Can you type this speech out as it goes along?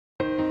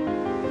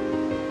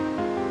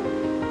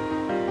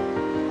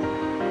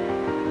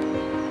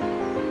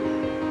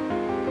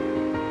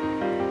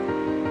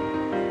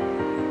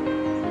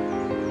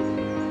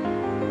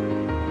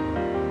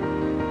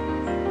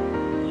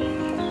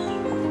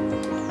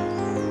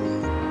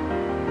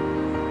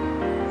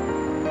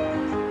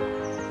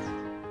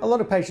lot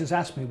of patients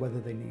ask me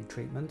whether they need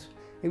treatment.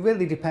 It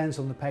really depends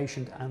on the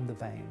patient and the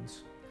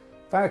veins.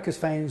 Varicose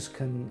veins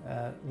can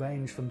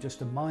range from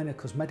just a minor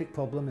cosmetic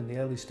problem in the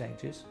early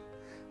stages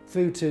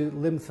through to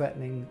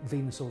limb-threatening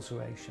venous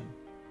ulceration.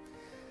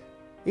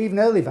 Even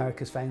early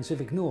varicose veins,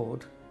 if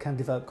ignored, can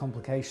develop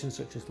complications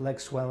such as leg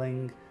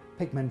swelling,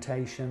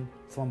 pigmentation,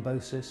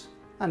 thrombosis,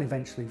 and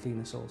eventually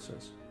venous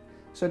ulcers.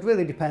 So it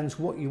really depends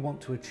what you want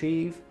to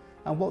achieve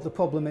and what the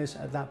problem is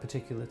at that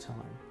particular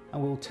time,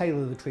 and we'll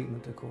tailor the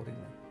treatment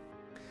accordingly.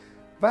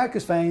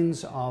 Varicose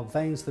veins are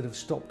veins that have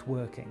stopped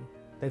working.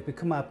 They've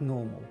become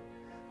abnormal.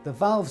 The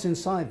valves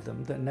inside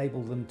them that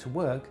enable them to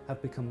work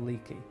have become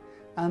leaky,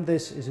 and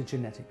this is a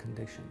genetic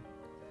condition.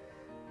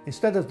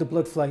 Instead of the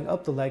blood flowing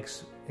up the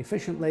legs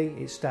efficiently,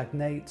 it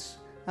stagnates,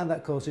 and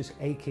that causes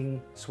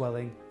aching,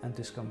 swelling and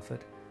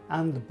discomfort,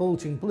 and the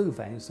bulging blue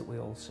veins that we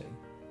all see.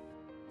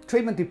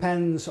 Treatment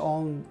depends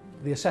on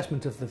the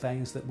assessment of the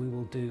veins that we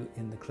will do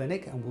in the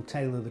clinic, and we'll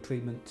tailor the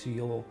treatment to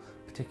your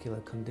particular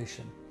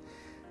condition.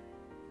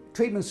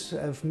 Treatments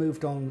have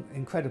moved on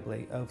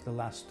incredibly over the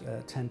last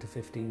 10 to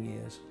 15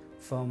 years,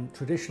 from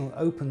traditional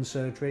open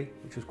surgery,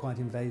 which was quite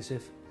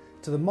invasive,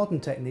 to the modern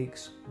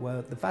techniques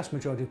where the vast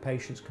majority of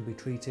patients can be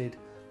treated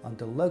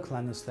under local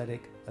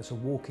anaesthetic as a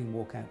walk-in,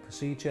 walk-out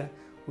procedure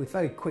with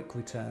very quick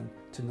return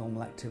to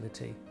normal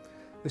activity.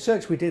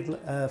 Research we did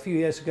a few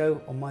years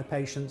ago on my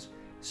patients,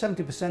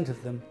 70%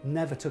 of them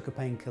never took a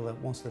painkiller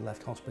once they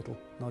left hospital,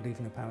 not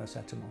even a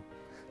paracetamol.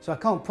 So I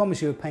can't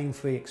promise you a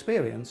pain-free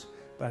experience,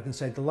 but I can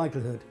say the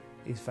likelihood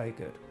is very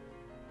good.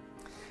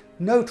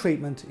 No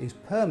treatment is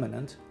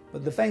permanent,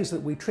 but the veins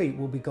that we treat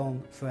will be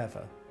gone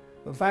forever.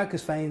 But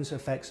varicose veins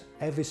affects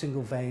every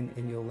single vein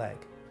in your leg.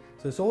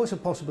 So there's always a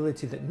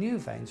possibility that new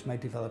veins may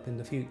develop in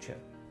the future.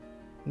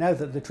 Now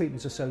that the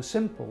treatments are so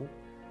simple,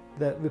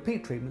 that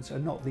repeat treatments are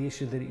not the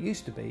issue that it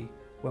used to be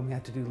when we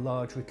had to do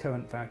large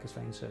recurrent varicose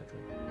vein surgery.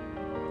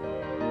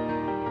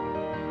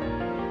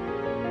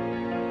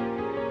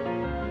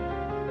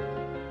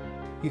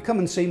 You come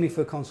and see me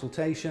for a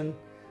consultation,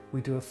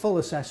 we do a full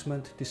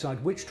assessment,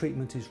 decide which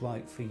treatment is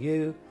right for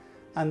you,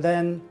 and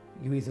then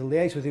you either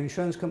liaise with your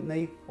insurance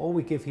company or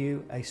we give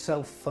you a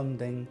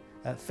self-funding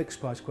fixed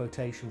price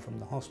quotation from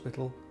the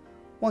hospital.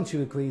 Once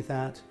you agree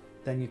that,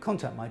 then you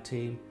contact my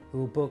team who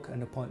will book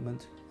an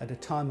appointment at a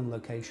time and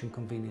location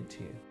convenient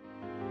to you.